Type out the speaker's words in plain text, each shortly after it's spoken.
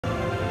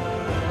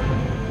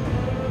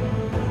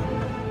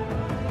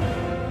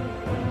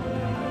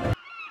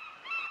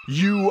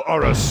You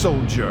are a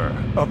soldier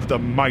of the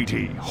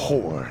mighty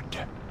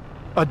Horde.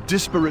 A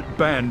disparate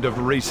band of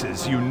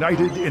races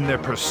united in their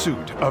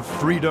pursuit of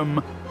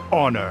freedom,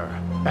 honor,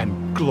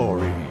 and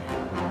glory.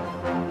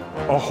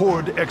 A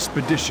Horde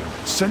expedition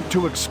sent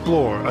to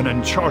explore an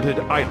uncharted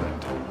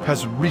island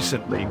has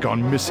recently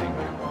gone missing.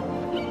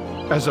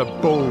 As a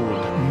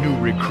bold new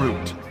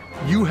recruit,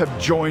 you have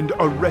joined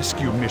a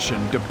rescue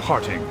mission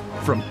departing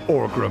from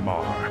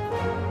Orgrimmar.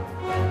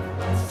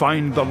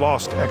 Find the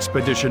lost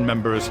expedition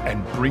members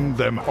and bring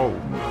them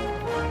home.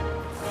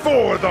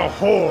 For the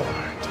Horde!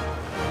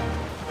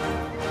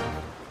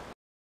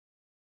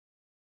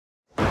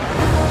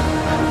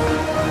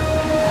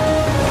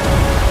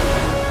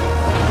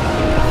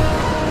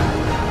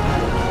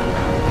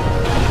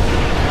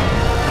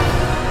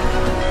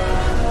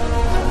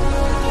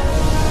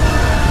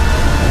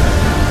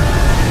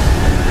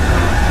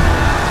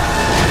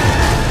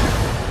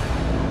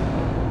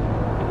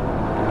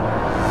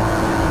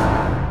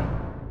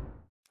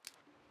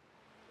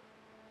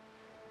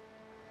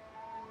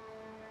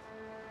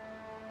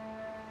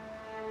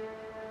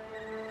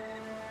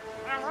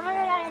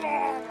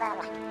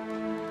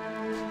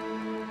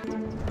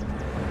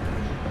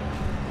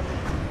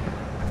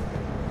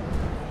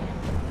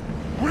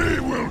 We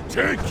will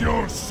take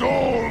your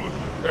soul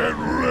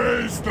and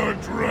raise the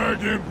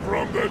dragon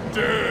from the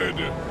dead!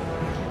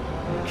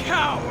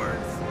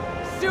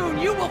 Cowards! Soon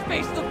you will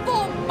face the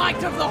full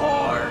might of the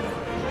Horde!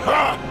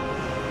 Ha!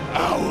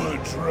 Our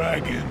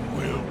dragon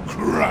will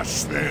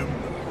crush them!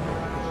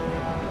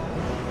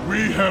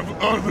 We have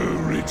other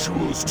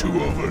rituals to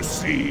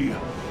oversee.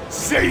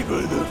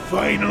 Savor the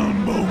final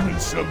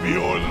moments of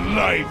your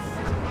life!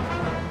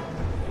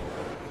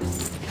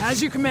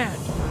 As you command.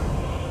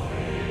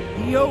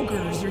 The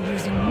ogres are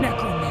using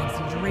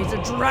necromancy to raise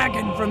a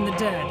dragon from the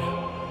dead.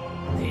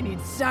 They need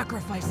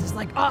sacrifices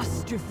like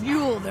us to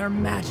fuel their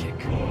magic.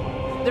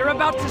 They're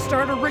about to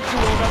start a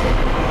ritual that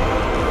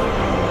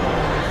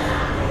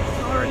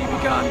It's already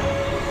begun.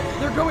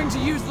 They're going to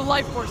use the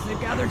life force they've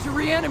gathered to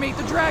reanimate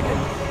the dragon.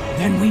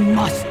 Then we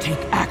must take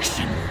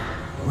action.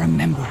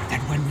 Remember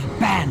that when we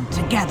band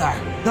together,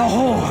 the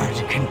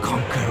Horde can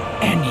conquer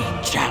any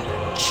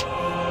challenge.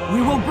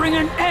 We will bring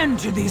an end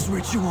to these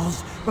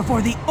rituals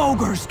before the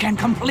ogres can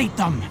complete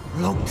them.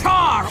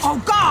 Lokar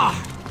Ogar!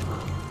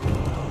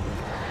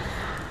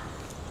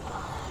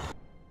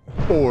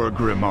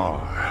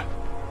 Orgrimmar,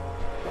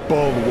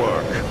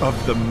 bulwark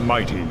of the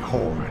mighty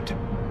Horde.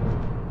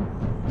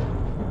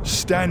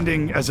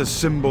 Standing as a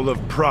symbol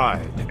of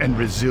pride and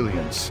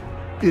resilience,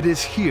 it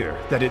is here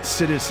that its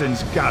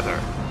citizens gather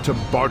to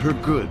barter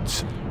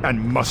goods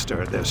and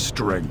muster their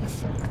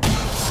strength.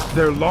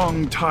 Their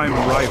longtime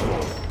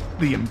rival,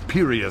 the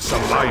Imperious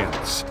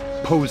Alliance,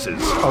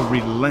 poses a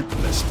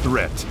relentless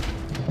threat.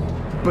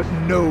 But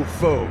no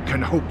foe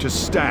can hope to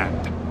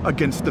stand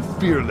against the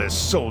fearless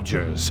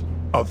soldiers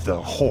of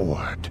the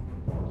Horde.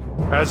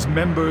 As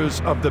members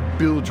of the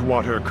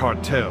Bilgewater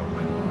Cartel,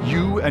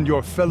 you and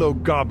your fellow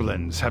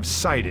goblins have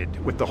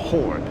sided with the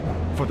Horde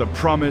for the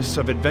promise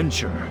of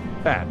adventure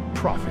and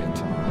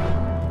profit.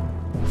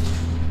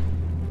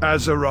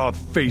 Azeroth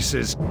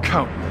faces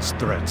countless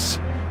threats.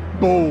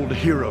 Bold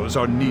heroes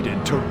are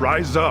needed to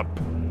rise up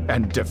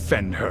and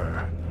defend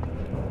her.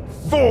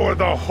 For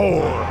the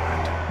Horde!